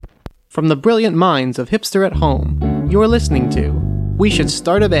From the brilliant minds of Hipster at Home, you're listening to We Should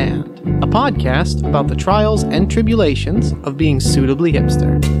Start a Band, a podcast about the trials and tribulations of being suitably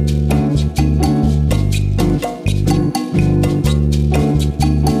hipster.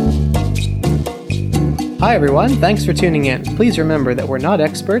 Hi everyone, thanks for tuning in. Please remember that we're not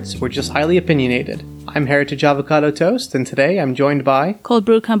experts, we're just highly opinionated. I'm Heritage Avocado Toast, and today I'm joined by Cold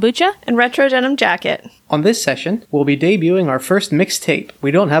Brew Kombucha and Retro Denim Jacket. On this session, we'll be debuting our first mixtape.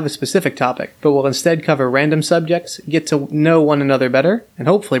 We don't have a specific topic, but we'll instead cover random subjects, get to know one another better, and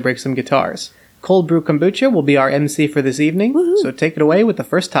hopefully break some guitars. Cold Brew Kombucha will be our MC for this evening, so take it away with the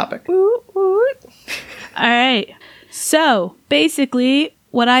first topic. Alright, so basically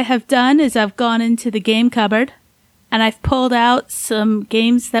what I have done is I've gone into the game cupboard and I've pulled out some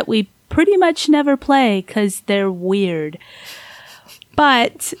games that we pretty much never play because they're weird.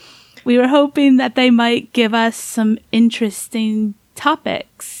 But we were hoping that they might give us some interesting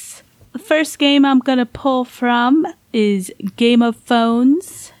topics. The first game I'm going to pull from is Game of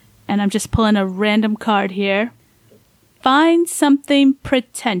Phones, and I'm just pulling a random card here. Find something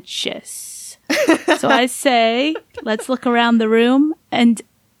pretentious. So I say, let's look around the room and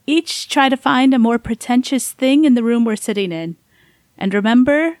each try to find a more pretentious thing in the room we're sitting in. And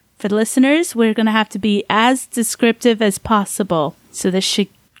remember, for the listeners, we're going to have to be as descriptive as possible. So this should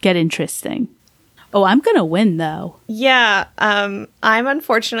get interesting. Oh, I'm going to win, though. Yeah, I'm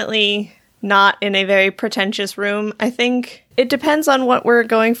unfortunately not in a very pretentious room. I think it depends on what we're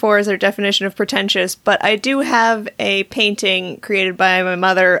going for as our definition of pretentious, but I do have a painting created by my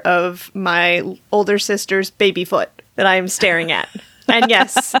mother of my older sister's baby foot that I'm staring at. And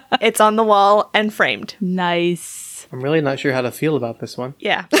yes, it's on the wall and framed. Nice. I'm really not sure how to feel about this one.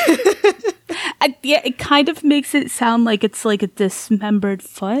 Yeah. Yeah, it kind of makes it sound like it's like a dismembered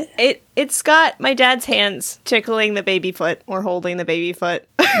foot. It's got my dad's hands tickling the baby foot or holding the baby foot.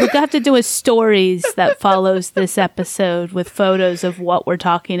 We'll have to do a stories that follows this episode with photos of what we're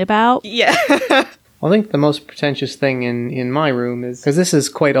talking about. Yeah. I think the most pretentious thing in my room is, because this is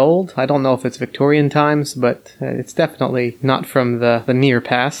quite old, I don't know if it's Victorian times, but it's definitely not from the near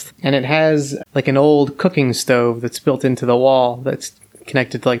past, and it has like an old cooking stove that's built into the wall that's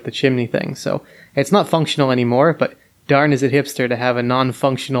connected to like the chimney thing, so it's not functional anymore, but darn is it hipster to have a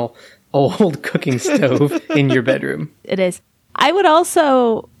non-functional old cooking stove in your bedroom. It is. I would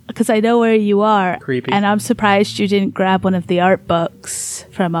also, because I know where you are, Creepy. And I'm surprised you didn't grab one of the art books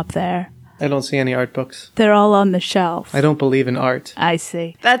from up there. I don't see any art books. They're all on the shelf. I don't believe in art. I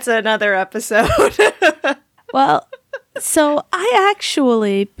see. That's another episode. Well, so I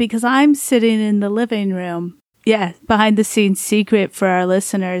actually, because I'm sitting in the living room, yeah, behind the scenes secret for our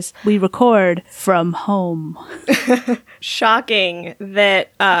listeners, we record from home. Shocking that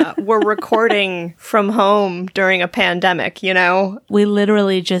we're recording from home during a pandemic, you know? We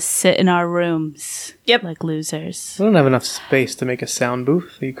literally just sit in our rooms. Yep. Like losers. I don't have enough space to make a sound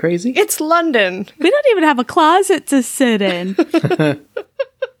booth. Are you crazy? It's London. We don't even have a closet to sit in.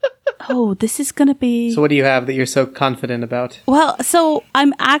 Oh, this is going to be... So what do you have that you're so confident about? Well, so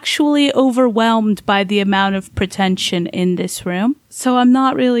I'm actually overwhelmed by the amount of pretension in this room. So I'm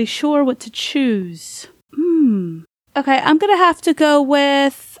not really sure what to choose. Okay, I'm going to have to go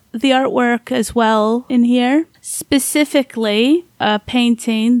with the artwork as well in here. Specifically, a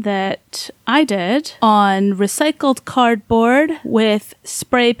painting that I did on recycled cardboard with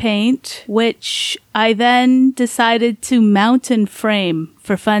spray paint, which I then decided to mountain frame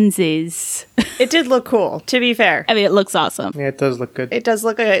for funsies. It did look cool, to be fair. I mean, it looks awesome. Yeah, it does look good. It does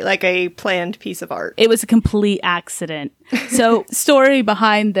look like a planned piece of art. It was a complete accident. So, story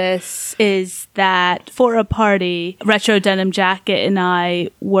behind this is that for a party, Retro Denim Jacket and I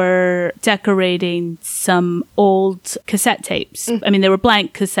were decorating some old cassette tapes. I mean, they were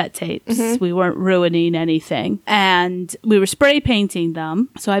blank cassette tapes. We weren't ruining anything. And we were spray painting them.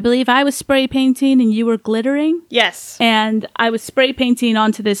 So I believe I was spray painting and you were glittering. Yes. And I was spray painting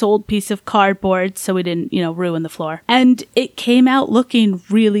onto this old piece of cardboard so we didn't, ruin the floor. And it came out looking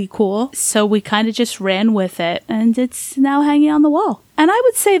really cool. So we kind of just ran with it and it's now hanging on the wall. And I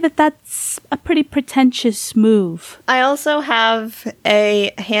would say that that's a pretty pretentious move. I also have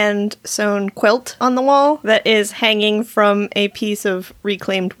a hand-sewn quilt on the wall that is hanging from a piece of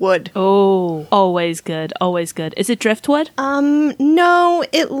reclaimed wood. Oh, always good. Always good. Is it driftwood? No,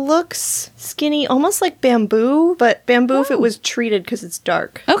 it looks skinny, almost like bamboo, but bamboo if it was treated because it's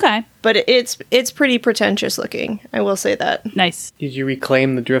dark. Okay. But it's pretty pretentious looking, I will say that. Nice. Did you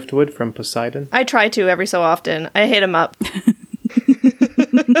reclaim the driftwood from Poseidon? I try to every so often. I hit him up.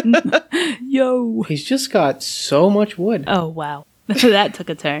 Yo. He's just got so much wood. Oh, wow. That took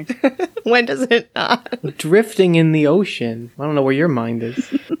a turn. When does it not? Drifting in the ocean. I don't know where your mind is.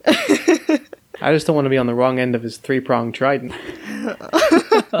 I just don't want to be on the wrong end of his three-pronged trident.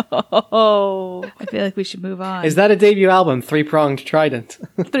 Oh, I feel like we should move on. Is that a debut album, Three-Pronged Trident?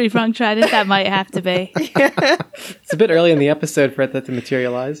 Three-pronged trident? That might have to be. It's a bit early in the episode for that to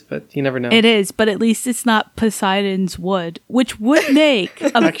materialize, but you never know. It is, but at least it's not Poseidon's Wood, which would make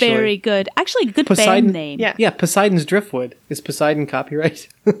a very good, actually good band name. Yeah. Poseidon's Driftwood. Is Poseidon copyright?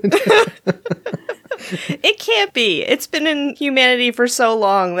 It can't be. It's been in humanity for so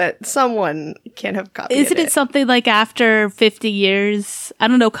long that someone can have copied Isn't it something like after 50 years? I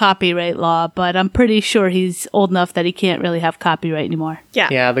don't know copyright law, but I'm pretty sure he's old enough that he can't really have copyright anymore. Yeah.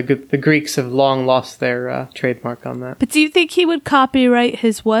 Yeah, the Greeks have long lost their trademark on that. But do you think he would copyright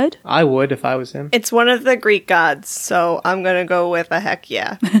his wood? I would if I was him. It's one of the Greek gods, so I'm going to go with a heck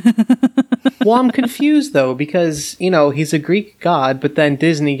yeah. Well, I'm confused, though, because, he's a Greek god, but then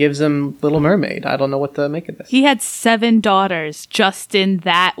Disney gives him Little Mermaid. I don't know what to make of this. He had 7 daughters just in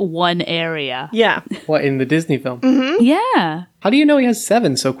that one area. Yeah. What, in the Disney film? Mm-hmm. Yeah. How do you know he has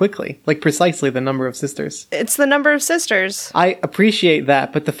 7 so quickly? Like, precisely the number of sisters. It's the number of sisters. I appreciate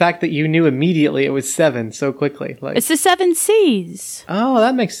that, but the fact that you knew immediately it was 7 so quickly. Like, It's the 7 Seas. oh,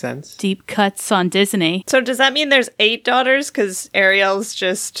 that makes sense. Deep cuts on Disney. So does that mean there's 8 daughters? Because Ariel's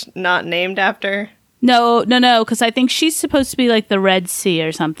just not named after? No, because I think she's supposed to be like the Red Sea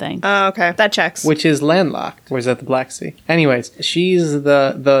or something. Oh, okay. That checks. Which is landlocked. Or is that the Black Sea? Anyways, she's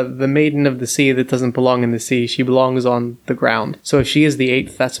the maiden of the sea that doesn't belong in the sea. She belongs on the ground. So if she is the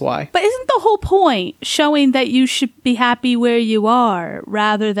 8th, that's why. But isn't the whole point showing that you should be happy where you are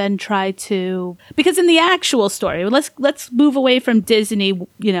rather than try to... Because in the actual story, let's move away from Disney,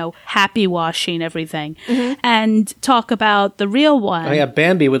 happy washing everything and talk about the real one. Oh yeah,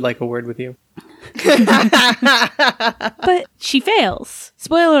 Bambi would like a word with you. But she fails.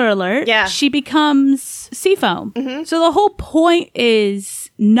 Spoiler alert. Yeah. She becomes sea foam. So the whole point is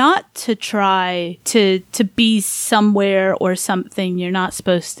not to try to be somewhere or something you're not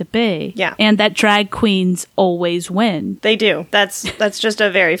supposed to be. Yeah. And that drag queens always win. They do. That's just a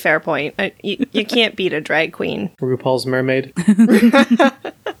very fair point. You can't beat a drag queen. RuPaul's Mermaid.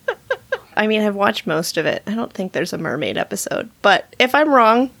 I mean, I've watched most of it. I don't think there's a mermaid episode. But if I'm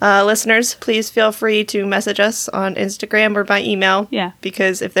wrong, listeners, please feel free to message us on Instagram or by email. Yeah.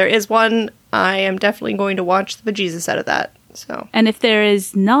 Because if there is one, I am definitely going to watch the bejesus out of that. So. And if there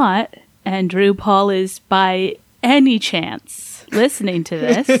is not, and RuPaul is by any chance listening to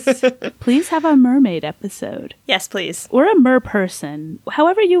this, please have a mermaid episode. Yes, please. Or a mer person.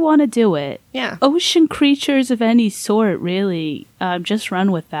 However you want to do it. Yeah. Ocean creatures of any sort, really. Just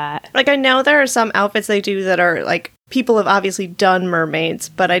run with that. Like, I know there are some outfits they do that are, like, people have obviously done mermaids,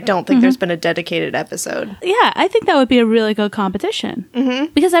 but I don't think there's been a dedicated episode. Yeah, I think that would be a really good competition.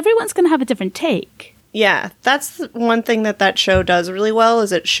 Because everyone's going to have a different take. Yeah, that's one thing that show does really well,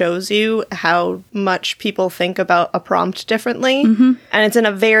 is it shows you how much people think about a prompt differently. And it's in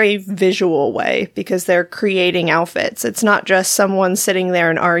a very visual way, because they're creating outfits. It's not just someone sitting there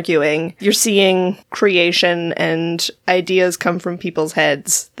and arguing. You're seeing creation and ideas come from people's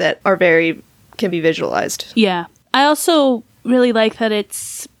heads that are can be visualized. Yeah. I also really like that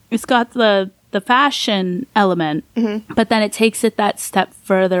it's got the fashion element, but then it takes it that step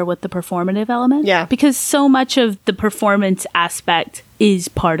further with the performative element. Yeah. Because so much of the performance aspect is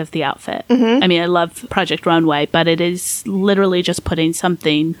part of the outfit. I mean, I love Project Runway, but it is literally just putting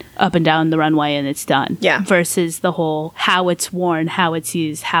something up and down the runway and it's done. Yeah. Versus the whole how it's worn, how it's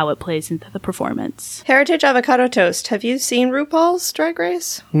used, how it plays into the performance. Heritage Avocado Toast. Have you seen RuPaul's Drag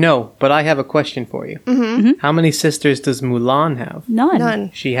Race? No, but I have a question for you. How many sisters does Mulan have?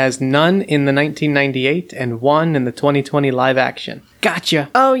 None. She has none in the 1998 and 1 in the 2020 live action. Gotcha!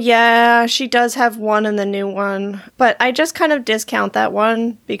 Oh, yeah, she does have one in the new one. But I just kind of discount that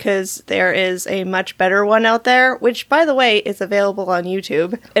one because there is a much better one out there, which, by the way, is available on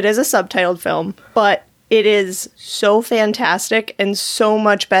YouTube. It is a subtitled film, but it is so fantastic and so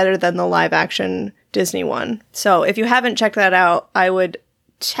much better than the live action Disney one. So if you haven't checked that out, I would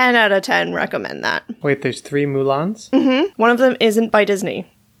 10 out of 10 recommend that. Wait, there's 3 Mulans? One of them isn't by Disney.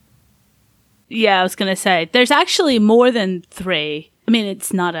 Yeah, I was going to say, there's actually more than 3. I mean,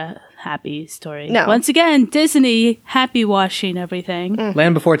 it's not a happy story. No. Once again, Disney happy washing everything.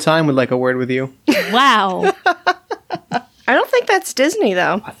 Land Before Time would like a word with you. Wow. I don't think that's Disney,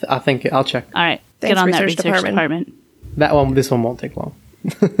 though. I think I'll check. All right. Thanks, Get on that research research department. department. This one won't take long.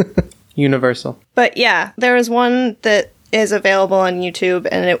 Universal. But yeah, there is one that is available on YouTube,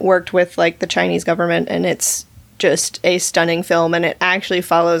 and it worked with, like, the Chinese government, and it's just a stunning film, and it actually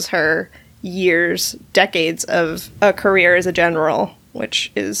follows her decades of a career as a general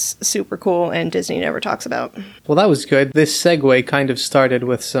which is super cool and Disney never talks about. Well, that was good. This segue kind of started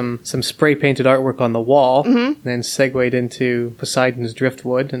with some spray-painted artwork on the wall, then segued into Poseidon's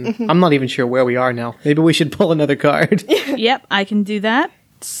Driftwood, and I'm not even sure where we are now. Maybe we should pull another card. Yep, I can do that.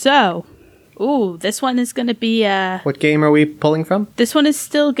 So, this one is going to be What game are we pulling from? this one is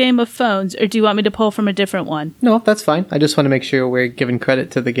still Game of Phones, or do you want me to pull from a different one? No, that's fine. I just want to make sure we're giving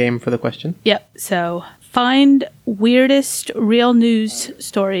credit to the game for the question. Yep, so find weirdest real news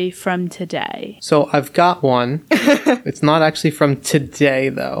story from today. So I've got one. It's not actually from today,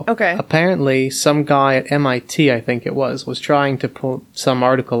 though. Okay. Apparently, some guy at MIT, I think it was trying to pull some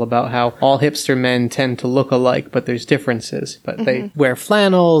article about how all hipster men tend to look alike, but there's differences. But they wear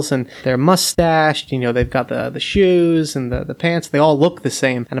flannels, and they're mustached, you know, they've got the shoes and the pants. They all look the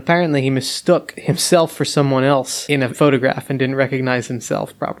same. And apparently he mistook himself for someone else in a photograph and didn't recognize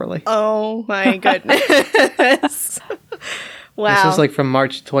himself properly. Oh my goodness. Wow. This is like from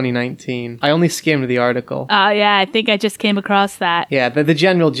March 2019. I only skimmed the article. Yeah, I think I just came across that. Yeah, the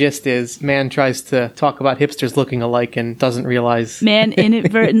general gist is man tries to talk about hipsters looking alike and doesn't realize. Man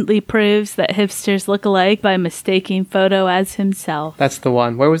inadvertently proves that hipsters look alike by mistaking photo as himself. That's the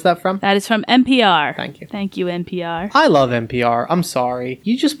one. Where was that from? That is from NPR. Thank you. Thank you, NPR. I love NPR. I'm sorry.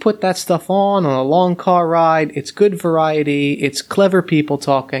 You just put that stuff on a long car ride. It's good variety. It's clever people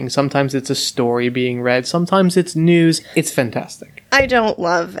talking. Sometimes it's a story being read. Sometimes it's news. It's fantastic. I don't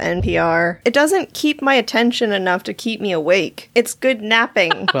love NPR. It doesn't keep my attention enough to keep me awake. It's good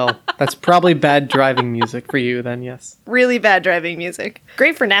napping. Well, that's probably bad driving music for you then, yes. Really bad driving music.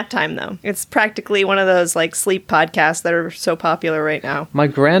 Great for nap time, though. It's practically one of those, like, sleep podcasts that are so popular right now. My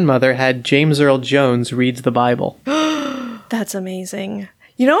grandmother had James Earl Jones reads the Bible. That's amazing.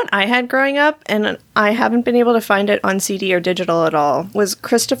 You know what I had growing up, and I haven't been able to find it on CD or digital at all, was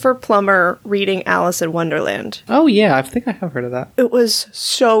Christopher Plummer reading Alice in Wonderland. Oh, yeah, I think I have heard of that. It was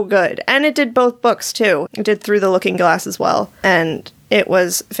so good. And it did both books, too. It did Through the Looking Glass as well. And it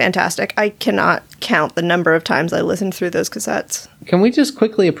was fantastic. I cannot count the number of times I listened through those cassettes. Can we just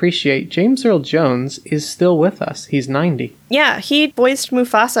quickly appreciate James Earl Jones is still with us. He's 90. Yeah, he voiced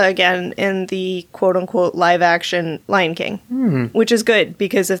Mufasa again in the quote-unquote live-action Lion King, which is good,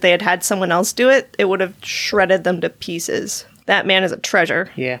 because if they had had someone else do it, it would have shredded them to pieces. That man is a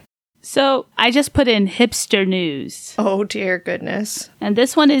treasure. Yeah. So I just put in hipster news. Oh, dear goodness. And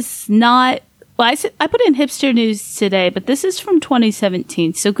this one is not... Well, I put in hipster news today, but this is from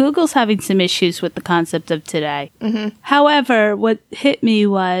 2017, so Google's having some issues with the concept of today. However, what hit me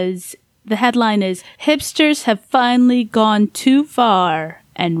was, the headline is, hipsters have finally gone too far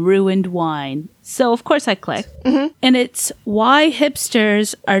and ruined wine. So, of course, I clicked. And it's why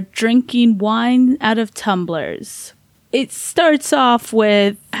hipsters are drinking wine out of tumblers. It starts off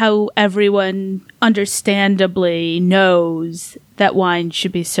with how everyone understandably knows that wine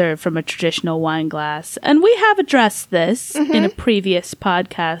should be served from a traditional wine glass. And we have addressed this in a previous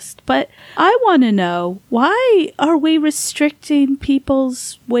podcast, but I want to know, why are we restricting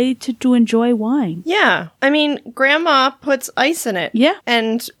people's way to enjoy wine? Yeah. I mean, Grandma puts ice in it. Yeah.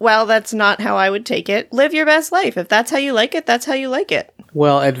 And while that's not how I would take it, live your best life. If that's how you like it, that's how you like it.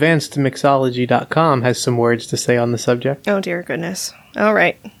 Well, advancedmixology.com has some words to say on the subject. Oh, dear goodness. All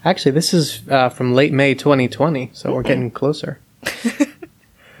right. Actually, this is from late May 2020, so we're getting closer.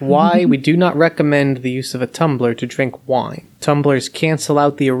 Why we do not recommend the use of a tumbler to drink wine. Tumblers cancel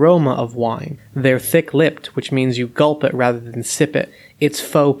out the aroma of wine. They're thick-lipped, which means you gulp it rather than sip it. It's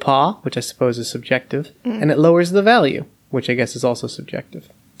faux pas, which I suppose is subjective, and it lowers the value, which I guess is also subjective.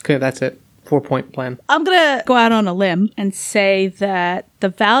 Okay, that's it. 4-point plan. I'm going to go out on a limb and say that the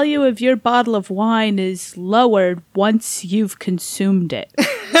value of your bottle of wine is lowered once you've consumed it.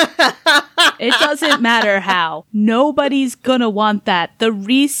 It doesn't matter how. Nobody's going to want that. The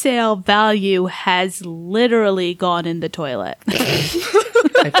resale value has literally gone in the toilet. I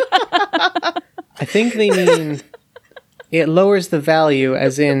think they mean it lowers the value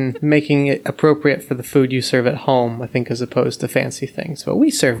as in making it appropriate for the food you serve at home, I think, as opposed to fancy things. But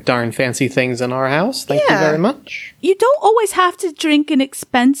we serve darn fancy things in our house. Thank you very much. You don't always have to drink an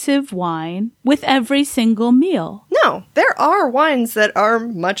expensive wine with every single meal. No, there are wines that are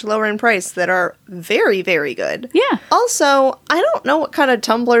much lower in price that are very, very good. Yeah. Also, I don't know what kind of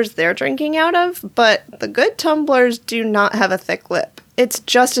tumblers they're drinking out of, but the good tumblers do not have a thick lip. It's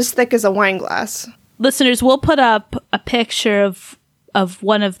just as thick as a wine glass. Listeners, we'll put up a picture of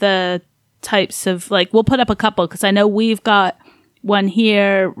one of the types of, like, we'll put up a couple, because I know we've got one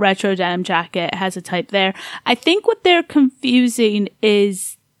here, Retro Denim Jacket, has a type there. I think what they're confusing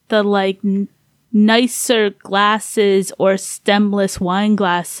is the, like, nicer glasses or stemless wine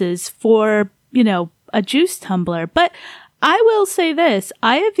glasses for, you know, a juice tumbler. But I will say this.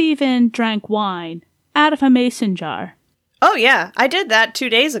 I have even drank wine out of a mason jar. Oh, yeah. I did that 2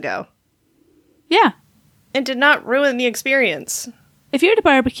 days ago. Yeah. It did not ruin the experience. If you're at a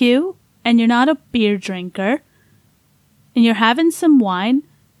barbecue and you're not a beer drinker and you're having some wine,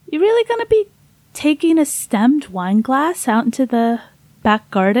 you're really going to be taking a stemmed wine glass out into the back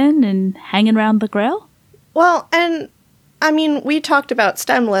garden and hanging around the grill? Well, and I mean, we talked about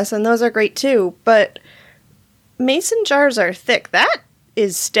stemless, and those are great too, but mason jars are thick. That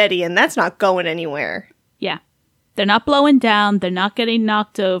is steady, and that's not going anywhere. Yeah. They're not blowing down. They're not getting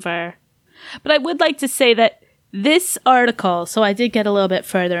knocked over. But I would like to say that this article, so I did get a little bit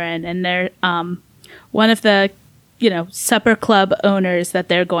further in, and they're one of the, supper club owners that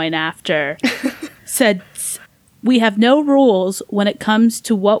they're going after said, "We have no rules when it comes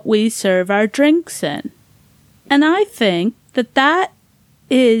to what we serve our drinks in." And I think that that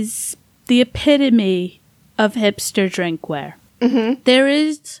is the epitome of hipster drinkware. Mm-hmm. There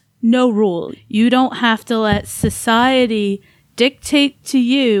is no rule. You don't have to let society dictate to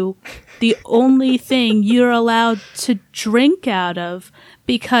you the only thing you're allowed to drink out of,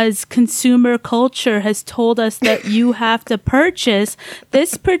 because consumer culture has told us that you have to purchase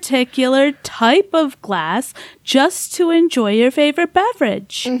this particular type of glass just to enjoy your favorite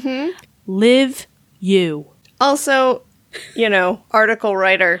beverage. Mm-hmm. Live you. Also, article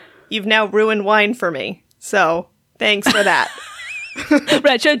writer, you've now ruined wine for me. So, thanks for that.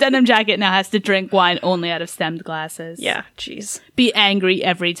 Retro Denim Jacket now has to drink wine only out of stemmed glasses. Yeah, jeez. Be angry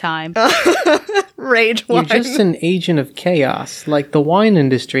every time. Rage wine. You're just an agent of chaos. Like, the wine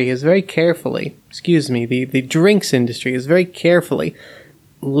industry is very carefully, the drinks industry is very carefully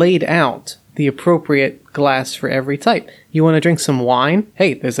laid out the appropriate glass for every type. You want to drink some wine?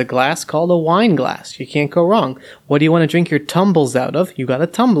 Hey, there's a glass called a wine glass. You can't go wrong. What do you want to drink your tumbles out of? You got a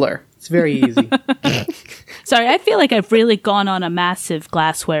tumbler. It's very easy. Sorry, I feel like I've really gone on a massive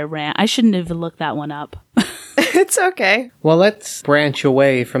glassware rant. I shouldn't have looked that one up. It's okay. Well, let's branch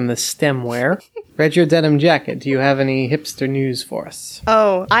away from the stemware. Read your denim jacket. Do you have any hipster news for us?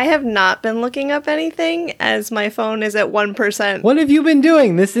 Oh, I have not been looking up anything as my phone is at 1%. What have you been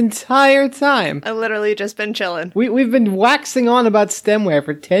doing this entire time? I've literally just been chilling. We've been waxing on about stemware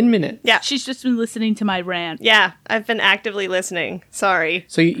for 10 minutes. Yeah. She's just been listening to my rant. Yeah, I've been actively listening. Sorry.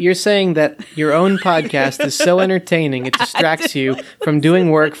 So you're saying that your own podcast is so entertaining it distracts you from doing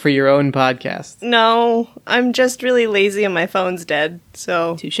work for your own podcast? No, I'm just really lazy and my phone's dead,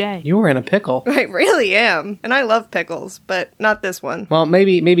 so... Touché. You were in a pickle. I really am. And I love pickles, but not this one. Well,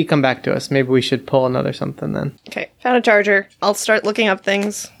 maybe come back to us. Maybe we should pull another something then. Okay, found a charger. I'll start looking up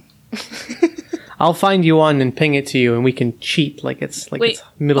things. I'll find you one and ping it to you and we can cheat like it's it's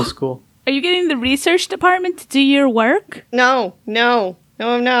middle school. Are you getting the research department to do your work? No,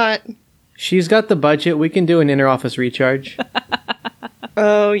 I'm not. She's got the budget. We can do an inter-office recharge.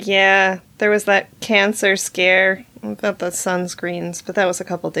 Oh, yeah. There was that cancer scare about the sunscreens, but that was a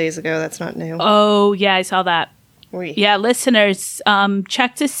couple days ago. That's not new. Oh, yeah, I saw that. Oui. Yeah, listeners,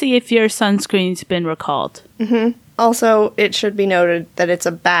 check to see if your sunscreen's been recalled. Mm-hmm. Also, it should be noted that it's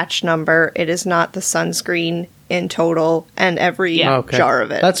a batch number. It is not the sunscreen in total and every jar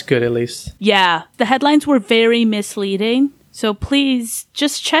of it. That's good, at least. Yeah, the headlines were very misleading. So please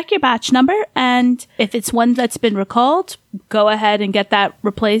just check your batch number, and if it's one that's been recalled, go ahead and get that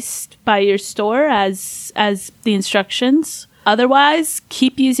replaced by your store as the instructions. Otherwise,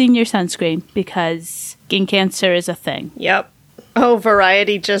 keep using your sunscreen because skin cancer is a thing. Yep. Oh,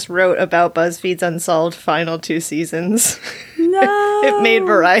 Variety just wrote about BuzzFeed's Unsolved final 2 seasons. No! It made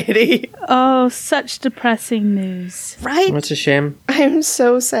Variety. Oh, such depressing news. Right? That's a shame. I'm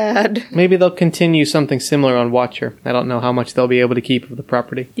so sad. Maybe they'll continue something similar on Watcher. I don't know how much they'll be able to keep of the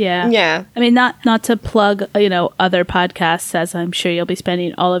property. Yeah. Yeah. I mean, not to plug, other podcasts, as I'm sure you'll be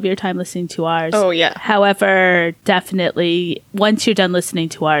spending all of your time listening to ours. Oh, yeah. However, definitely, once you're done listening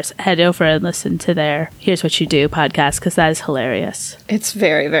to ours, head over and listen to their Here's What You Do podcast, because that is hilarious. It's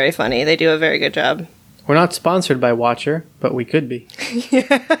very, very funny. They do a very good job. We're not sponsored by Watcher, but we could be.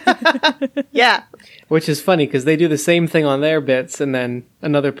 Yeah. Which is funny, because they do the same thing on their bits, and then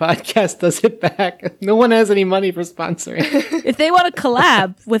another podcast does it back. No one has any money for sponsoring. If they want to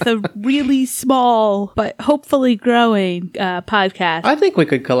collab with a really small, but hopefully growing podcast. I think we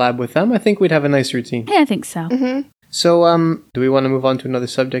could collab with them. I think we'd have a nice routine. Yeah, I think so. Mm-hmm. So, do we want to move on to another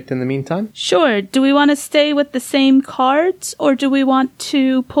subject in the meantime? Sure. Do we want to stay with the same cards, or do we want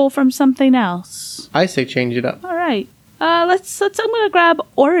to pull from something else? I say change it up. All right. Let's. I'm gonna grab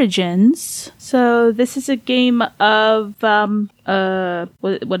Origins. So this is a game of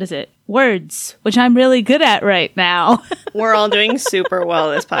what is it? Words, which I'm really good at right now. We're all doing super well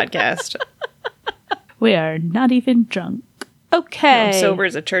this podcast. We are not even drunk. Okay. Sober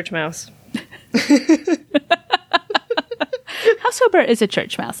as a church mouse. How sober is a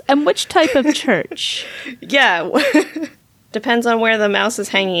church mouse? And which type of church? Yeah. Depends on where the mouse is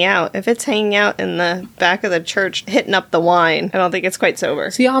hanging out. If it's hanging out in the back of the church, hitting up the wine, I don't think it's quite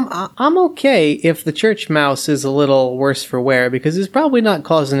sober. See, I'm okay if the church mouse is a little worse for wear because he's probably not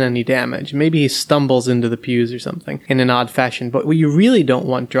causing any damage. Maybe he stumbles into the pews or something in an odd fashion. But what you really don't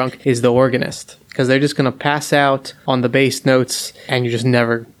want drunk is the organist because they're just going to pass out on the bass notes and you're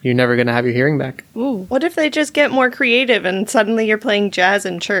never going to have your hearing back. Ooh. What if they just get more creative and suddenly you're playing jazz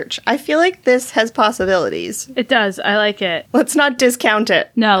in church? I feel like this has possibilities. It does. I like it. Let's not discount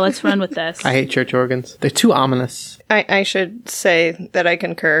it. No, let's run with this. I hate church organs. They're too ominous. I should say that I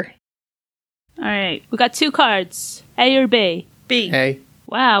concur. All right. We got 2 cards. A or B? B. Hey.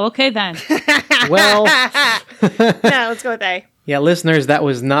 Wow. Okay, then. Well, No, let's go with A. yeah, listeners, that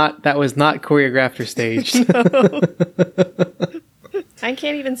was not choreographed or staged. I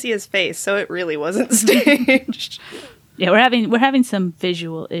can't even see his face, so it really wasn't staged. Yeah, we're having some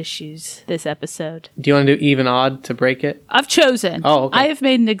visual issues this episode. Do you want to do even odd to break it? I've chosen. Oh, okay. I have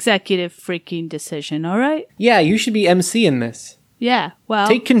made an executive freaking decision, all right? Yeah, you should be MC in this. Yeah, well.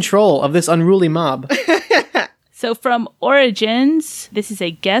 Take control of this unruly mob. So from Origins, this is a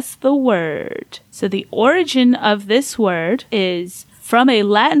guess the word. So the origin of this word is from a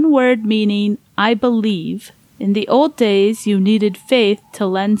Latin word meaning I believe. In the old days, you needed faith to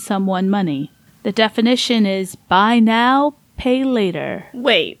lend someone money. The definition is buy now, pay later.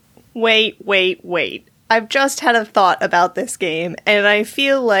 Wait. I've just had a thought about this game, and I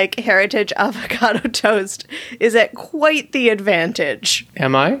feel like Heritage Avocado Toast is at quite the advantage.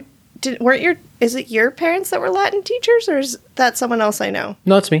 Am I? Is it your parents that were Latin teachers, or is that someone else I know?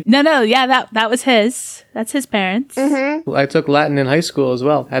 No, it's me. No, yeah, that was his. That's his parents. Mm-hmm. I took Latin in high school as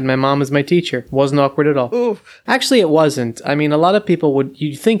well. Had my mom as my teacher. Wasn't awkward at all. Oof. Actually, it wasn't. I mean, a lot of people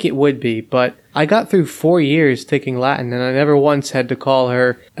you'd think it would be, but I got through 4 years taking Latin, and I never once had to call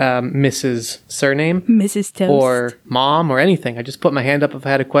her Mrs. Surname. Mrs. Toast. Or Mom or anything. I just put my hand up if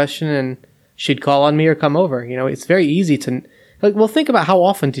I had a question, and she'd call on me or come over. You know, it's very easy to... Well, think about how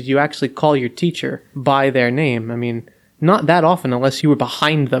often did you actually call your teacher by their name? I mean, not that often unless you were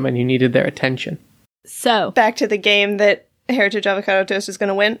behind them and you needed their attention. So, Back to the game that Heritage Avocado Toast is going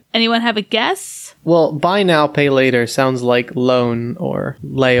to win. anyone have a guess? Well, buy now, pay later sounds like loan or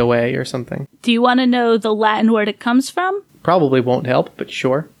layaway or something. Do you want to know the Latin word it comes from? Probably won't help, but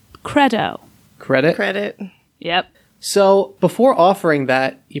sure. Credo. Credit? Yep. So, before offering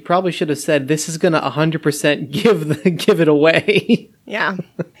that, you probably should have said, this is going to 100% give it away. Yeah.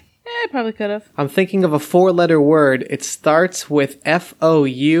 I probably could have. I'm thinking of a 4-letter word. It starts with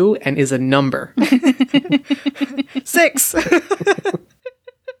F-O-U and is a number. 6.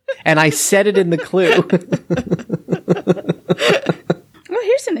 And I said it in the clue. Oh,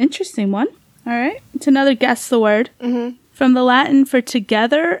 here's an interesting one. All right. It's another guess the word. Mm-hmm. From the Latin for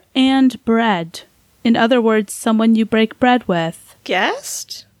together and bread. In other words, someone you break bread with.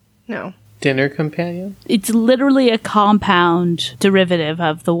 Guest? No. Dinner companion? It's literally a compound derivative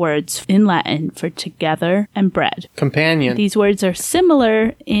of the words in Latin for together and bread. Companion. These words are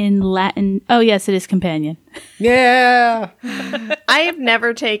similar in Latin. Oh, yes, it is companion. Yeah! I have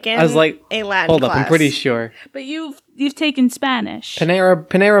never taken I was like, a Latin hold class. up, I'm pretty sure. But you've taken Spanish.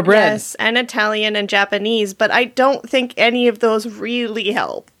 Panera bread. Yes, and Italian and Japanese, but I don't think any of those really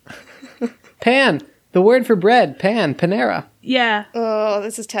help. Pan. The word for bread. Pan. Panera. Yeah. Oh,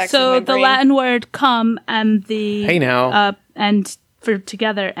 this is taxing So my the brain. Latin word come and the Hey now. and for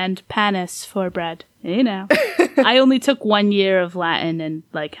together and panis for bread. Hey now. I only took 1 year of Latin and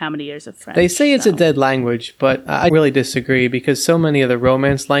like how many years of French? They say it's a so. dead language, but I really disagree because so many of the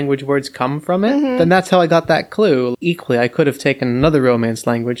Romance language words come from it. Then that's how I got that clue. Equally, I could have taken another Romance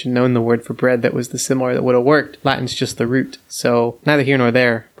language and known the word for bread that was the similar that would have worked. Latin's just the root. So neither here nor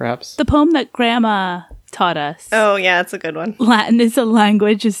there, perhaps. The poem that Grandma taught us. Oh, yeah, it's a good one. Latin is a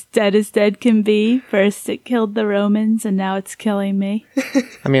language as dead can be. First it killed the Romans and now it's killing me.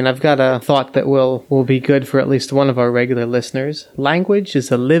 I mean, I've got a thought that will be good for at least one of our regular listeners. Language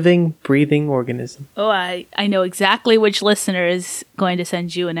is a living, breathing organism. Oh, I know exactly which listener is going to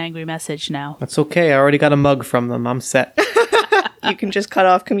send you an angry message now. That's okay. I already got a mug from them. I'm set. You can just cut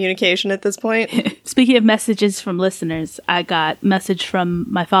off communication at this point. Speaking of messages from listeners, I got a message from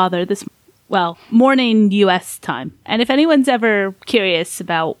my father Well, morning US time. And if anyone's ever curious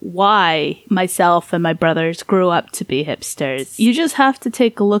about why myself and my brothers grew up to be hipsters, you just have to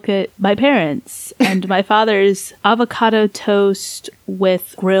take a look at my parents and my father's avocado toast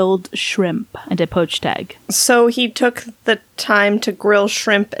with grilled shrimp and a poached egg. So he took the time to grill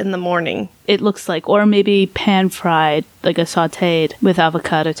shrimp in the morning. It looks like, or maybe pan-fried, like a sautéed with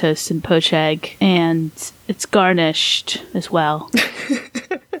avocado toast and poached egg, and it's garnished as well.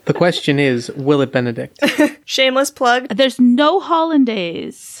 The question is, will it Benedict? Shameless plug. There's no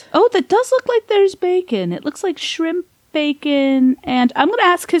hollandaise. Oh, that does look like there's bacon. It looks like shrimp bacon, and I'm going to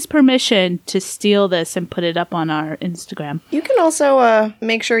ask his permission to steal this and put it up on our Instagram. You can also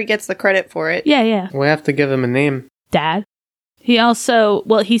make sure he gets the credit for it. Yeah. We have to give him a name. Dad. He also,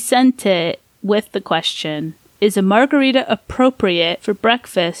 he sent it with the question, is a margarita appropriate for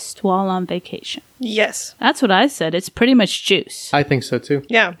breakfast while on vacation? Yes. That's what I said. It's pretty much juice. I think so too.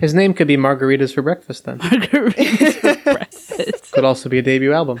 Yeah. His name could be Margaritas for Breakfast then. Margaritas for breakfast. Could also be a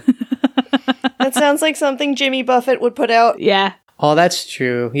debut album. That sounds like something Jimmy Buffett would put out. Yeah. Oh, that's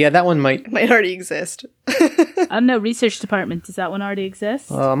true. Yeah, that one might. Might already exist. I don't know, research department, does that one already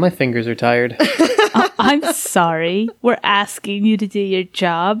exist? Oh, my fingers are tired. I'm sorry. We're asking you to do your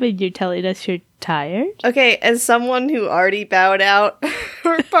job and you're telling us you're tired? Okay, as someone who already bowed out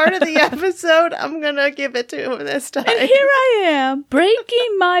for part of the episode, I'm gonna give it to him this time. And here I am,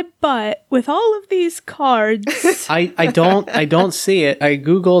 breaking my butt with all of these cards. I don't see it. I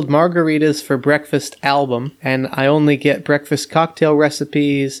googled Margaritas for Breakfast album, and I only get breakfast cocktail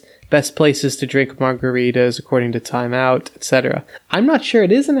recipes, best places to drink margaritas according to Time Out, etc. I'm not sure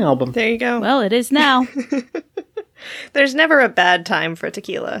it is an album. There you go. Well, it is now. There's never a bad time for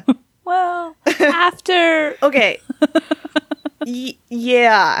tequila. Well, after... Okay.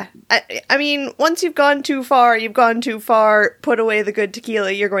 Yeah. I mean, once you've gone too far, put away the good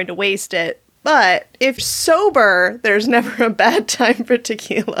tequila, you're going to waste it. But if sober, there's never a bad time for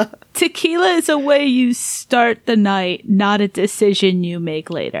tequila. Tequila is a way you start the night, not a decision you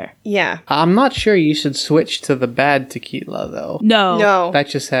make later. Yeah. I'm not sure you should switch to the bad tequila, though. No. That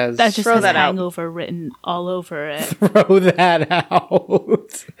just has... Throw that out. hangover written all over it. Throw that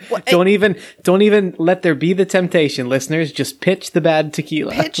out. What? Don't even let there be the temptation, listeners. Just pitch the bad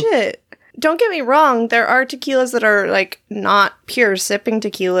tequila. Pitch it. Don't get me wrong, there are tequilas that are, like, not pure sipping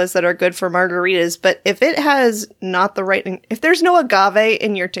tequilas that are good for margaritas, but if it has not the right... If there's no agave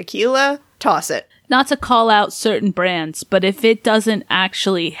in your tequila, toss it. Not to call out certain brands, but if it doesn't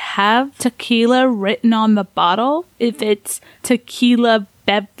actually have tequila written on the bottle, if it's tequila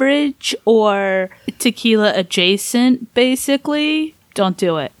beverage or tequila adjacent, basically, don't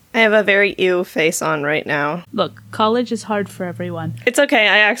do it. I have a very ew face on right now. Look, college is hard for everyone. It's okay,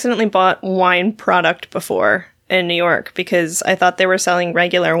 I accidentally bought wine product before in New York because I thought they were selling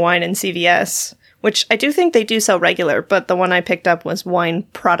regular wine in CVS, which I do think they do sell regular, but the one I picked up was wine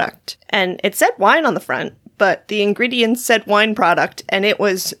product. And it said wine on the front, but the ingredients said wine product, and it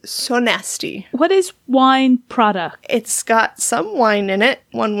was so nasty. What is wine product? It's got some wine in it,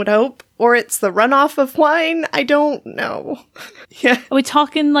 one would hope. Or it's the runoff of wine. I don't know. Yeah. Are we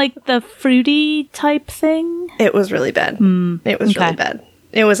talking like the fruity type thing? It was really bad. It was okay. really bad.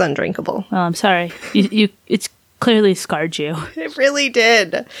 It was undrinkable. Well, I'm sorry. It's clearly scarred you. It really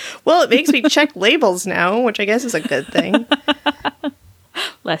did. Well, it makes me check labels now, which I guess is a good thing.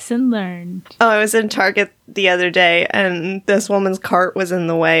 Lesson learned. Oh, I was in Target the other day, and this woman's cart was in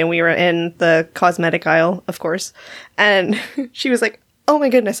the way, and we were in the cosmetic aisle, of course. And she was like, "Oh my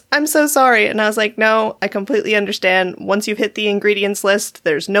goodness, I'm so sorry." And I was like, "No, I completely understand. Once you've hit the ingredients list,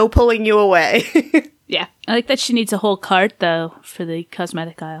 there's no pulling you away." Yeah. I like that she needs a whole cart, though, for the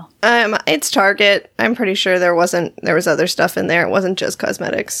cosmetic aisle. It's Target. I'm pretty sure there was other stuff in there. It wasn't just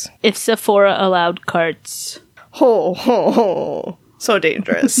cosmetics. If Sephora allowed carts. Ho, ho, ho. So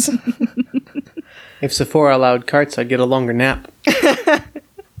dangerous. If Sephora allowed carts, I'd get a longer nap.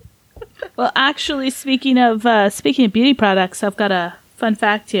 Well, actually, speaking of beauty products, I've got a fun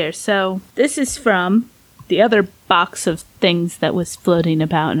fact here. So this is from the other box of things that was floating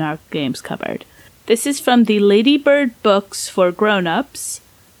about in our games cupboard. This is from the Ladybird Books for Grown-Ups,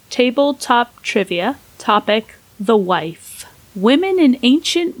 Tabletop Trivia, topic, The Wife. Women in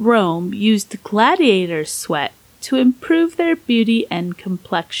ancient Rome used gladiator sweat to improve their beauty and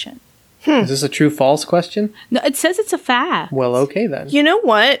complexion. Is this a true-false question? No, it says it's a fact. Well, okay then. You know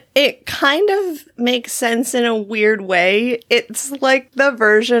what? It kind of makes sense in a weird way. It's like the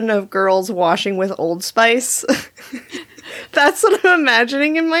version of girls washing with Old Spice. That's what I'm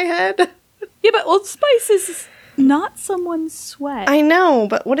imagining in my head. Yeah, but Old Spice is not someone's sweat. I know,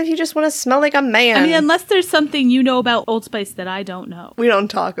 but what if you just want to smell like a man? I mean, unless there's something you know about Old Spice that I don't know. We don't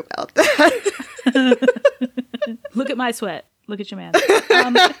talk about that. Look at my sweat. Look at your man.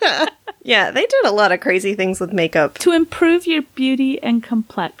 Yeah, they did a lot of crazy things with makeup. To improve your beauty and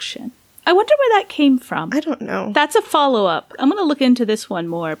complexion. I wonder where that came from. I don't know. That's a follow-up. I'm going to look into this one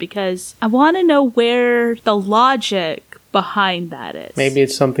more because I want to know where the logic behind that is. Maybe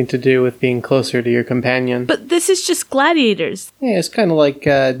it's something to do with being closer to your companion. But this is just gladiators. Yeah, it's kind of like,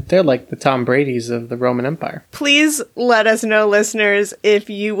 they're like the Tom Brady's of the Roman Empire. Please let us know, listeners, if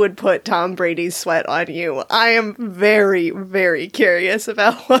you would put Tom Brady's sweat on you. I am very, very curious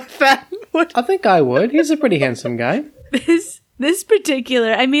about what that would... I think I would. He's a pretty handsome guy. This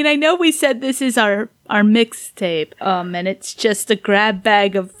particular, I mean, I know we said this is our mixtape, and it's just a grab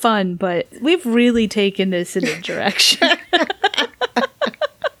bag of fun, but we've really taken this in a direction.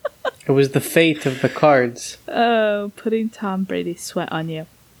 It was the fate of the cards. Oh, putting Tom Brady's sweat on you.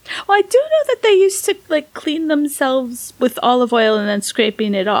 Well, I do know that they used to, like, clean themselves with olive oil and then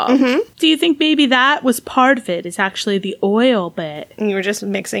scraping it off. Mm-hmm. Do you think maybe that was part of it, is actually the oil bit? And you were just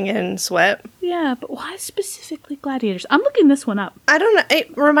mixing in sweat? Yeah, but why specifically gladiators? I'm looking this one up. I don't know.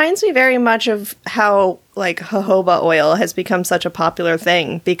 It reminds me very much of how, like, jojoba oil has become such a popular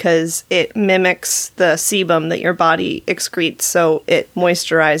thing because it mimics the sebum that your body excretes, so it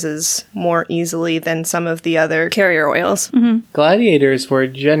moisturizes more easily than some of the other carrier oils. Mm-hmm. Gladiators were,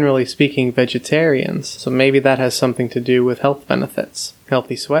 generally speaking, vegetarians, so maybe that has something to do with health benefits.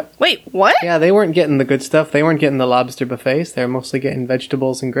 Healthy sweat. Wait, what? Yeah, they weren't getting the good stuff. They weren't getting the lobster buffets. They were mostly getting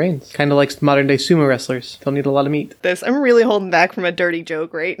vegetables and grains. Kind of like modern-day sumo wrestlers. Don't need a lot of meat. I'm really holding back from a dirty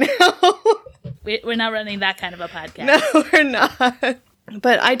joke right now. We're not running that kind of a podcast. No, we're not.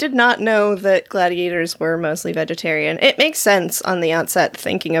 But I did not know that gladiators were mostly vegetarian. It makes sense on the outset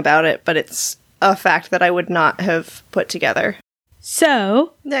thinking about it, but it's a fact that I would not have put together.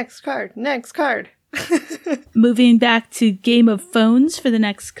 So, Next card. moving back to Game of Phones for the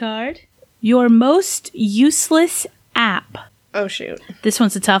next card. Your most useless app. Oh, shoot. This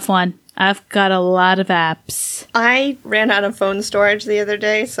one's a tough one. I've got a lot of apps. I ran out of phone storage the other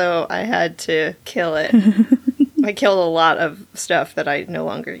day, so I had to kill it. I killed a lot of stuff that I no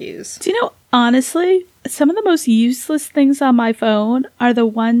longer use. Do you know, honestly, some of the most useless things on my phone are the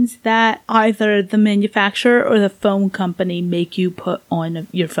ones that either the manufacturer or the phone company make you put on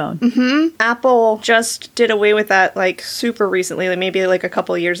your phone. Mm-hmm. Apple just did away with that, like, super recently, like maybe like a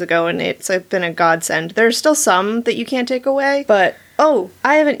couple years ago, and it's been a godsend. There's still some that you can't take away, but... Oh,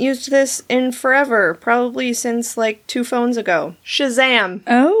 I haven't used this in forever. Probably since, like, 2 phones ago. Shazam.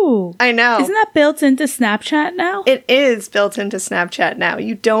 Oh. I know. Isn't that built into Snapchat now? It is built into Snapchat now.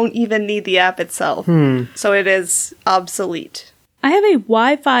 You don't even need the app itself. So it is obsolete. I have a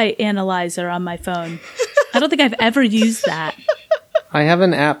Wi-Fi analyzer on my phone. I don't think I've ever used that. I have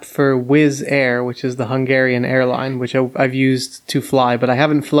an app for Wizz Air, which is the Hungarian airline, which I've used to fly, but I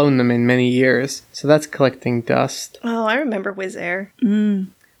haven't flown them in many years. So that's collecting dust. Oh, I remember Wizz Air.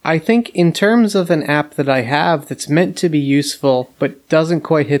 I think in terms of an app that I have that's meant to be useful, but doesn't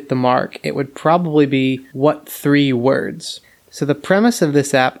quite hit the mark, it would probably be What 3 Words. So the premise of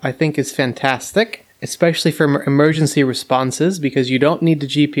this app, I think, is fantastic, especially for emergency responses, because you don't need the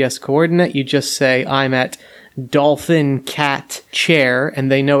GPS coordinate. You just say, I'm at dolphin, cat, chair,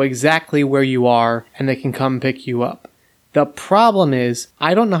 and they know exactly where you are, and they can come pick you up. The problem is,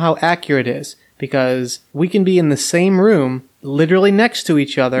 I don't know how accurate it is, because we can be in the same room, literally next to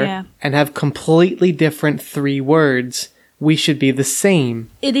each other, and have completely different 3 words. We should be the same.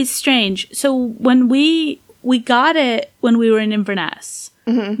 It is strange. So when we got it when we were in Inverness,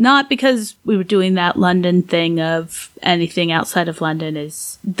 not because we were doing that London thing of anything outside of London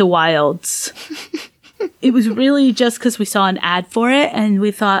is the wilds. It was really just because we saw an ad for it and we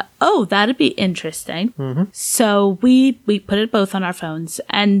thought, oh, that'd be interesting. So we put it both on our phones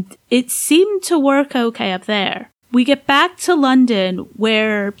and it seemed to work okay up there. We get back to London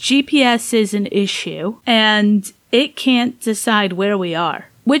where GPS is an issue and it can't decide where we are.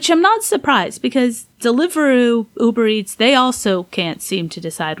 Which I'm not surprised because Deliveroo, Uber Eats, they also can't seem to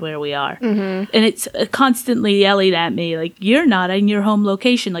decide where we are. And it's constantly yelling at me like, you're not in your home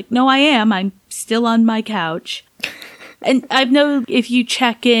location. Like, no, I am. I'm still on my couch. And I know if you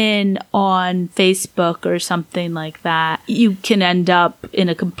check in on Facebook or something like that, you can end up in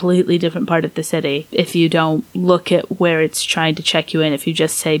a completely different part of the city if you don't look at where it's trying to check you in, if you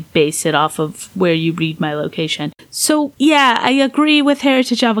just say base it off of where you read my location. So yeah, I agree with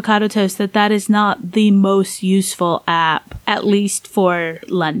Heritage Avocado Toast that is not the most useful app. at least for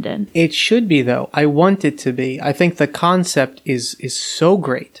London. It should be, though. I want it to be. I think the concept is so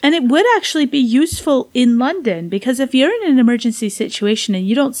great. And it would actually be useful in London, because if you're in an emergency situation and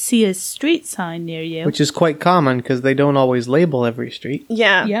you don't see a street sign near you, Which is quite common because they don't always label every street.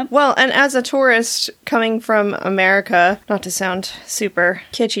 Yeah. Yep. Well, and as a tourist coming from America, not to sound super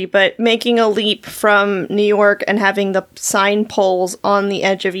kitschy, but making a leap from New York and having the sign poles on the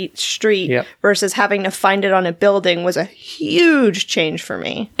edge of each street Yep. versus having to find it on a building was a huge change for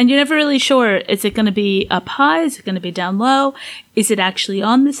me. and you're never really sure, is it going to be up high? Is it going to be down low? Is it actually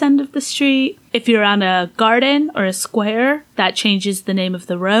on this end of the street? If you're on a garden or a square, that changes the name of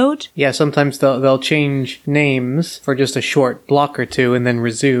the road. Yeah, sometimes they'll change names for just a short block or two and then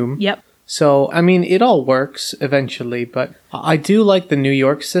resume. Yep. So, I mean, it all works eventually, but I do like the New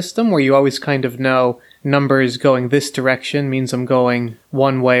York system where you always kind of know numbers going this direction means I'm going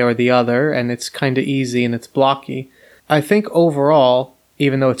one way or the other, and it's kind of easy and it's blocky. I think overall,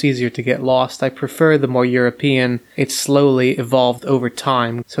 even though it's easier to get lost, I prefer the more European. It's slowly evolved over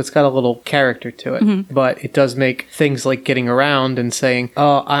time, so it's got a little character to it. But it does make things like getting around and saying,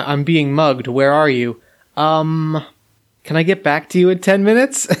 oh, I'm being mugged, where are you? Can I get back to you in 10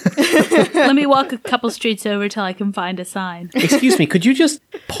 minutes? Let me walk a couple streets over till I can find a sign. Excuse me, could you just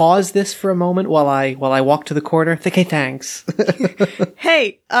pause this for a moment while I walk to the corner? Okay, thanks.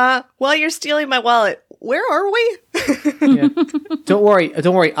 Hey, while you're stealing my wallet, where are we? Yeah. Don't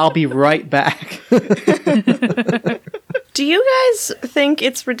worry, I'll be right back. Do you guys think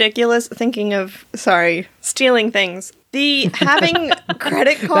it's ridiculous stealing things? The having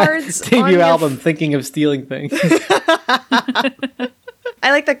credit cards on Debut your album, Thinking of Stealing Things. I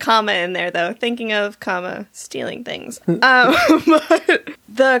like the comma in there, though. Thinking of, comma, stealing things. But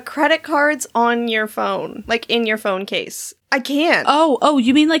the credit cards on your phone, like in your phone case. I can't. Oh,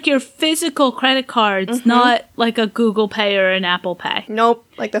 you mean like your physical credit cards, not like a Google Pay or an Apple Pay? Nope.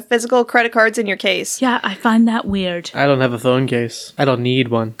 Like the physical credit cards in your case. Yeah, I find that weird. I don't have a phone case. I don't need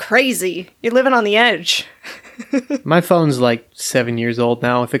one. Crazy. You're living on the edge. My phone's like 7 years old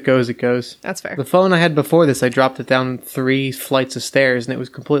now. If it goes, it goes. That's fair. The phone I had before this, I dropped it down 3 flights of stairs and it was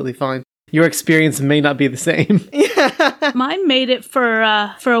completely fine. Your experience may not be the same. Mine made it for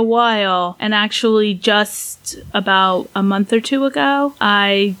a while, and actually just about a month or two ago,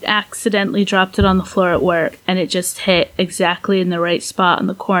 I accidentally dropped it on the floor at work, and it just hit exactly in the right spot in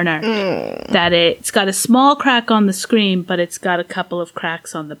the corner. That it's got a small crack on the screen, but it's got a couple of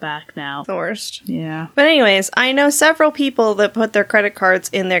cracks on the back now. The worst. Yeah. But anyways, I know several people that put their credit cards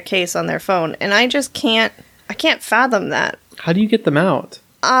in their case on their phone, and I just can't fathom that. How do you get them out?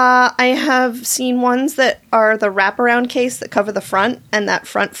 I have seen ones that are the wraparound case that cover the front, and that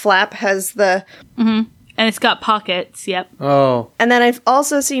front flap has the... And it's got pockets, yep. Oh. And then I've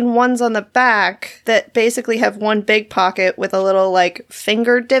also seen ones on the back that basically have one big pocket with a little, like,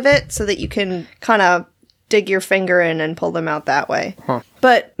 finger divot so that you can kind of dig your finger in and pull them out that way. Huh.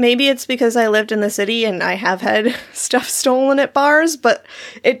 But maybe it's because I lived in the city and I have had stuff stolen at bars, but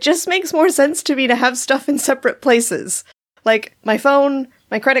it just makes more sense to me to have stuff in separate places. Like, my phone,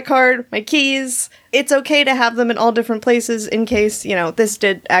 my credit card, my keys. It's okay to have them in all different places in case, this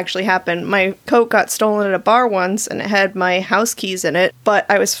did actually happen. My coat got stolen at a bar once and it had my house keys in it, but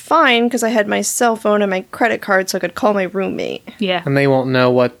I was fine because I had my cell phone and my credit card so I could call my roommate. Yeah. And they won't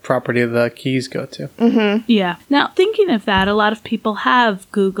know what property the keys go to. Yeah. Now, thinking of that, a lot of people have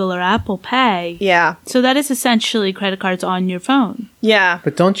Google or Apple Pay. Yeah. So that is essentially credit cards on your phone. Yeah.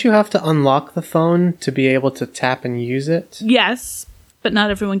 But don't you have to unlock the phone to be able to tap and use it? Yes, but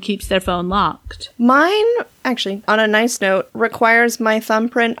not everyone keeps their phone locked. Mine, actually, on a nice note, requires my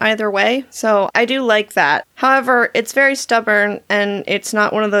thumbprint either way, so I do like that. However, it's very stubborn, and it's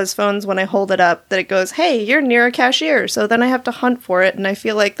not one of those phones when I hold it up that it goes, hey, you're near a cashier, so then I have to hunt for it, and I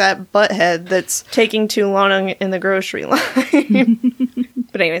feel like that butthead that's taking too long in the grocery line.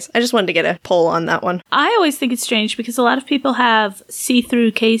 But anyways, I just wanted to get a poll on that one. I always think it's strange because a lot of people have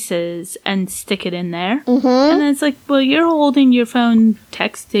see-through cases and stick it in there. And then it's like, well, you're holding your phone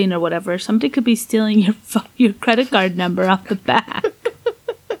texting or whatever. Somebody could be stealing your credit card number off the back.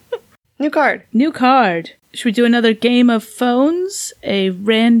 New card. New card. Should we do another game of phones? A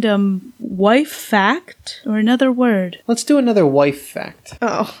random wife fact? Or another word? Let's do another wife fact.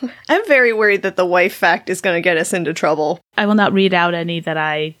 Oh, I'm very worried that the wife fact is going to get us into trouble. I will not read out any that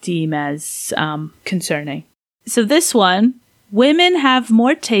I deem as concerning. So this one, women have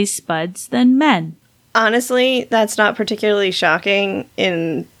more taste buds than men. Honestly, that's not particularly shocking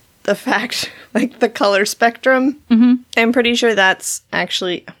in the fact, like the color spectrum. I'm pretty sure that's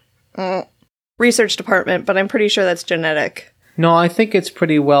actually research department, but I'm pretty sure that's genetic. No, I think it's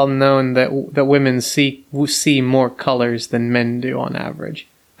pretty well known that women see more colors than men do on average.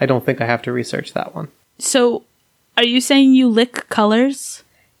 I don't think I have to research that one. So, are you saying you lick colors?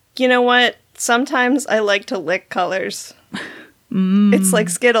 You know what? Sometimes I like to lick colors. It's like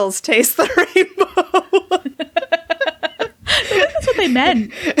Skittles, taste the rainbow. That's what they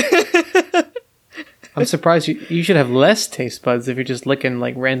meant. I'm surprised you should have less taste buds if you're just licking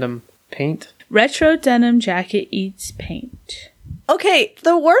like random paint. Retro denim jacket eats paint. Okay,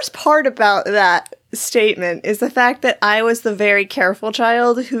 the worst part about that statement is the fact that I was the very careful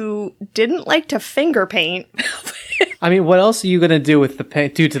child who didn't like to finger paint. I mean, what else are you gonna do with the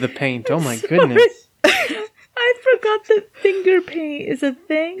paint? Do to the paint? Oh my goodness! I forgot that finger paint is a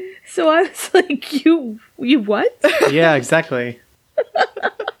thing. So I was like, you what? Yeah, exactly.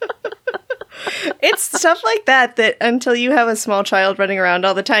 It's stuff like that until you have a small child running around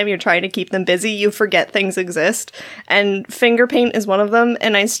all the time, you're trying to keep them busy, you forget things exist. And finger paint is one of them,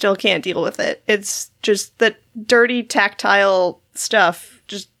 and I still can't deal with it. It's just that dirty, tactile stuff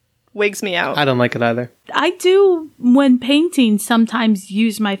just wigs me out. I don't like it either. I do, when painting, sometimes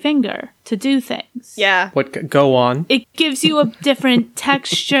use my finger to do things. Yeah. What? Go on. It gives you a different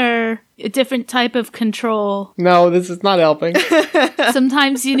texture, a different type of control. No, this is not helping.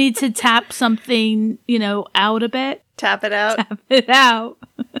 Sometimes you need to tap something, out a bit. Tap it out. Tap it out.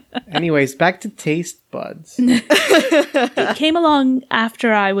 Anyways, back to taste buds. It came along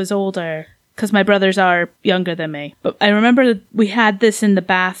after I was older, because my brothers are younger than me. But I remember we had this in the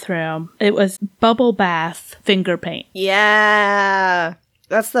bathroom. It was bubble bath finger paint. Yeah.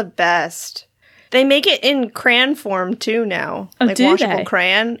 That's the best. They make it in crayon form too now. Oh, like do washable they?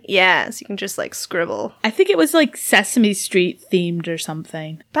 crayon. Yeah, so you can just like scribble. I think it was like Sesame Street themed or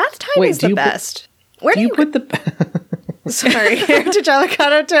something. Bath time Wait, is do the you best. Where Do you put the? Sorry, heritage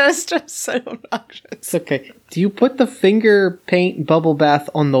avocado toast. I'm so obnoxious. It's okay. Do you put the finger paint bubble bath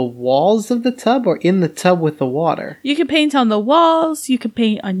on the walls of the tub or in the tub with the water? You can paint on the walls. You can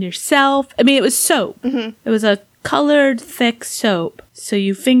paint on yourself. I mean, it was soap. Mm-hmm. It was a colored, thick soap. So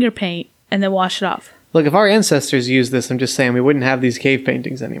you finger paint and then wash it off. Look, if our ancestors used this, I'm just saying we wouldn't have these cave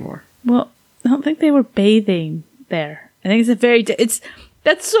paintings anymore. Well, I don't think they were bathing there. I think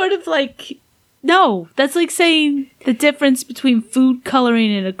that's sort of like, no, that's like saying the difference between food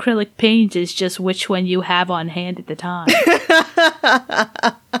coloring and acrylic paint is just which one you have on hand at the time.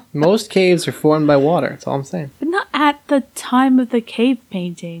 Most caves are formed by water. That's all I'm saying. But not at the time of the cave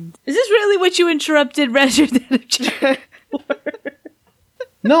painting. Is this really what you interrupted Resident?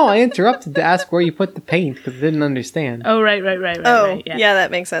 No, I interrupted to ask where you put the paint because I didn't understand. Oh, right. Oh, yeah, that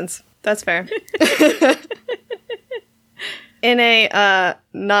makes sense. That's fair. In a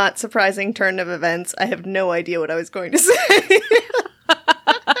not surprising turn of events, I have no idea what I was going to say.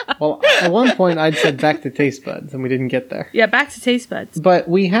 Well, at one point I'd said back to taste buds, and we didn't get there. Yeah, back to taste buds. But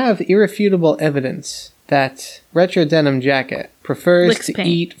we have irrefutable evidence that Retro Denim Jacket prefers Licks to paint.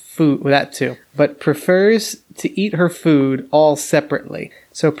 eat food, well, that too, but prefers to eat her food all separately.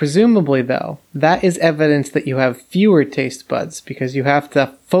 So presumably, though, that is evidence that you have fewer taste buds because you have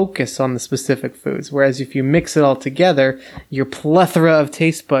to focus on the specific foods. Whereas if you mix it all together, your plethora of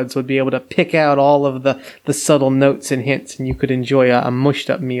taste buds would be able to pick out all of the subtle notes and hints, and you could enjoy a mushed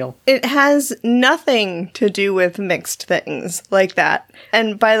up meal. It has nothing to do with mixed things like that.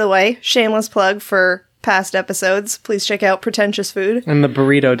 And by the way, shameless plug for past episodes, please check out Pretentious Food And the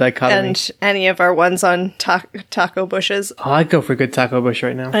burrito dichotomy. and any of our ones on taco bushes. Oh, I'd go for a good taco bush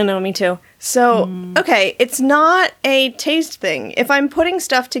right now. I know, me too. So, okay, it's not a taste thing. If I'm putting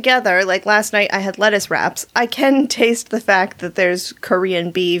stuff together, like last night I had lettuce wraps, I can taste the fact that there's Korean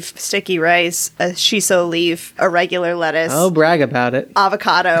beef, sticky rice, a shiso leaf, a regular lettuce, Oh, brag about it.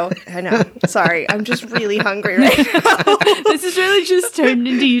 avocado. I know. Sorry, I'm just really hungry right now. This has really just turned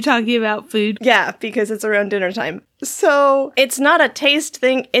into you talking about food. Yeah, because it's around dinner time. So, it's not a taste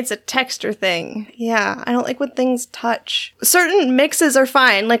thing, it's a texture thing. Yeah, I don't like when things touch. Certain mixes are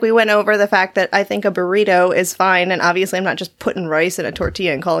fine, like we went over the fact that I think a burrito is fine, and obviously I'm not just putting rice in a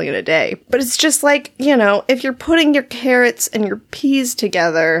tortilla and calling it a day. But it's just like, if you're putting your carrots and your peas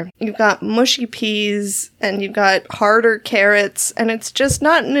together, you've got mushy peas, and you've got harder carrots, and it's just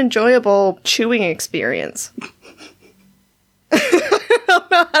not an enjoyable chewing experience. I don't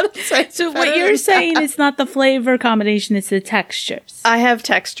know how to say it So what better you're than saying that. is not the flavor combination, it's the textures. I have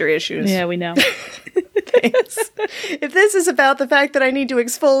texture issues. Yeah, we know. Thanks. If this is about the fact that I need to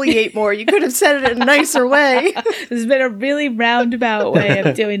exfoliate more, you could have said it in a nicer way. This has been a really roundabout way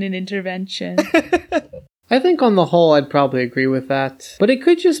of doing an intervention. I think on the whole, I'd probably agree with that. But it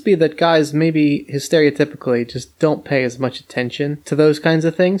could just be that guys maybe stereotypically just don't pay as much attention to those kinds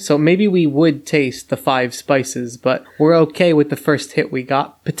of things. So maybe we would taste the 5 spices, but we're okay with the first hit we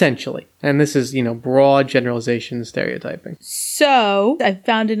got, potentially. And this is, broad generalization stereotyping. So, I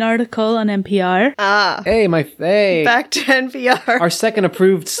found an article on NPR. Hey. Back to NPR. Our second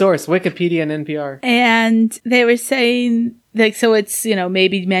approved source, Wikipedia and NPR. And they were saying, so it's,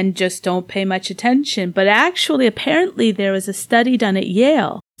 maybe men just don't pay much attention. But actually, apparently, there was a study done at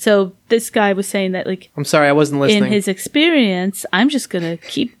Yale. So this guy was saying that, I'm sorry, I wasn't listening. In his experience, I'm just going to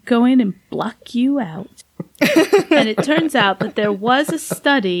keep going and block you out. And it turns out that there was a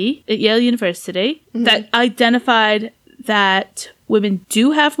study at Yale University that identified that women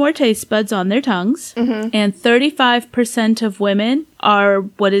do have more taste buds on their tongues, and 35% of women are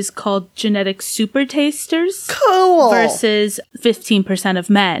what is called genetic super tasters. Cool. Versus 15%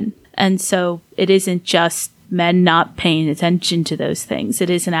 of men. And so it isn't just men not paying attention to those things. It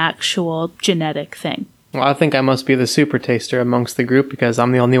is an actual genetic thing. Well, I think I must be the super taster amongst the group because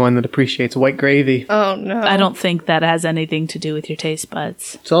I'm the only one that appreciates white gravy. Oh, no. I don't think that has anything to do with your taste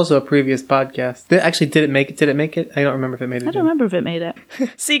buds. It's also a previous podcast. Did it make it? I don't remember if it made it. I don't remember if it made it.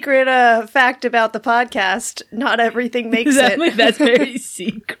 Secret fact about the podcast. Not everything makes it. That's very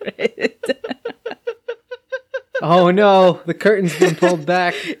secret. Oh no, the curtain's been pulled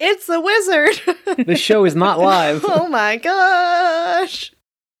back. It's the wizard. The show is not live. Oh my gosh.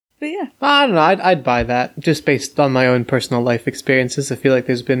 But yeah. I don't know, I'd buy that, just based on my own personal life experiences. I feel like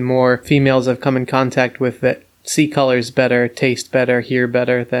there's been more females I've come in contact with that see colors better, taste better, hear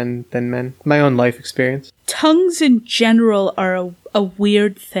better than men. My own life experience. Tongues in general are a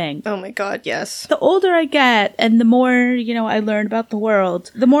weird thing. Oh my god, yes. The older I get and the more, I learn about the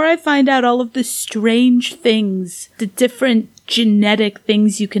world, the more I find out all of the strange things, the different genetic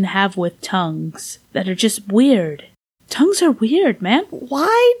things you can have with tongues that are just weird. Tongues are weird, man.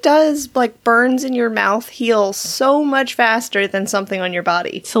 Why does, burns in your mouth heal so much faster than something on your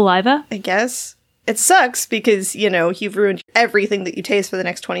body? Saliva? I guess. It sucks because, you've ruined everything that you taste for the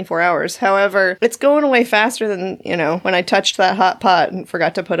next 24 hours. However, it's going away faster than, when I touched that hot pot and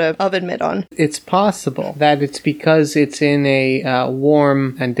forgot to put an oven mitt on. It's possible that it's because it's in a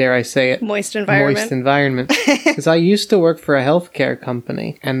warm and, dare I say it, moist environment. Because I used to work for a healthcare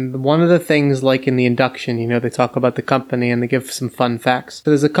company, and one of the things, like in the induction, they talk about the company and they give some fun facts. So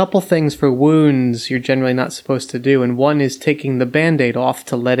there's a couple things for wounds you're generally not supposed to do, and one is taking the Band-Aid off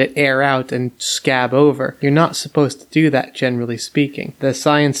to let it air out and scab over. You're not supposed to do that, generally speaking. The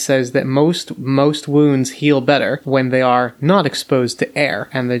science says that most wounds heal better when they are not exposed to air,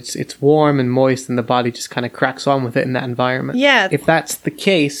 and it's warm and moist, and the body just kind of cracks on with it in that environment. Yeah. If that's the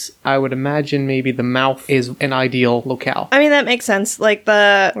case, I would imagine maybe the mouth is an ideal locale. I mean, that makes sense. Like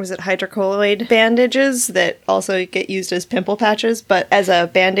hydrocolloid bandages that also get used as pimple patches, but as a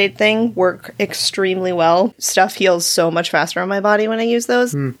Band-Aid thing, work extremely well. Stuff heals so much faster on my body when I use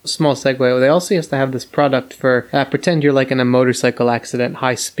those. Small segue. They also used to have this product for, pretend you're in a motorcycle accident,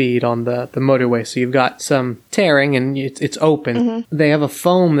 high speed on the motorway. So you've got some tearing and it's open. They have a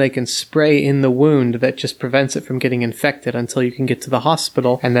foam they can spray in the wound that just prevents it from getting infected until you can get to the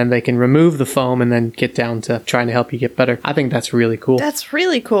hospital. And then they can remove the foam and then get down to trying to help you get better. I think that's really cool. That's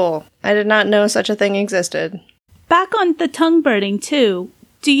really cool. I did not know such a thing existed. Back on the tongue burning too,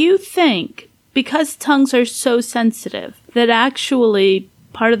 do you think, because tongues are so sensitive, that actually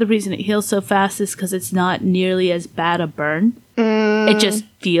part of the reason it heals so fast is because it's not nearly as bad a burn? It just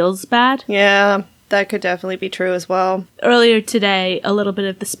feels bad? Yeah, that could definitely be true as well. Earlier today, a little bit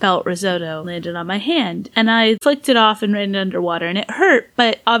of the spelt risotto landed on my hand, and I flicked it off and ran it underwater, and it hurt,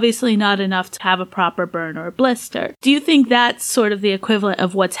 but obviously not enough to have a proper burn or a blister. Do you think that's sort of the equivalent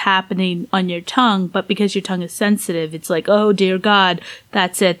of what's happening on your tongue, but because your tongue is sensitive, it's like, oh dear God,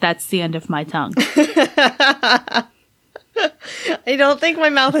 that's it, that's the end of my tongue? I don't think my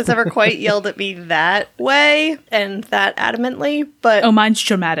mouth has ever quite yelled at me that way and that adamantly, but... Oh, mine's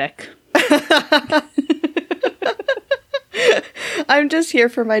dramatic. I'm just here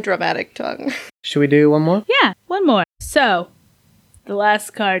for my dramatic tongue. Should we do one more? Yeah, one more. So, the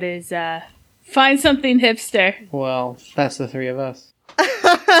last card is, find something hipster. Well, that's the three of us.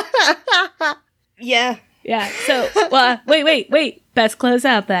 Yeah. Yeah, so, wait. Best close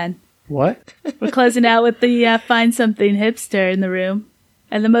out then. What? We're closing out with the find something hipster in the room.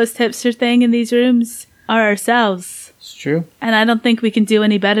 And the most hipster thing in these rooms are ourselves. It's true. And I don't think we can do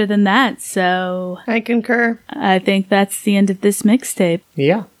any better than that, so... I concur. I think that's the end of this mixtape.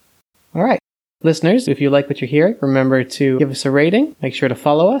 Yeah. All right. Listeners, if you like what you're hearing, remember to give us a rating. Make sure to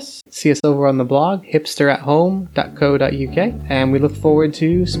follow us. See us over on the blog, hipsterathome.co.uk. And we look forward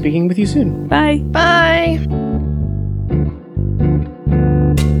to speaking with you soon. Bye. Bye!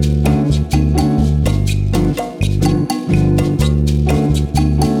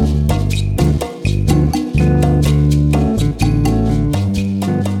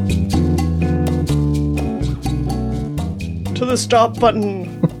 To the stop button.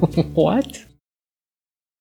 What?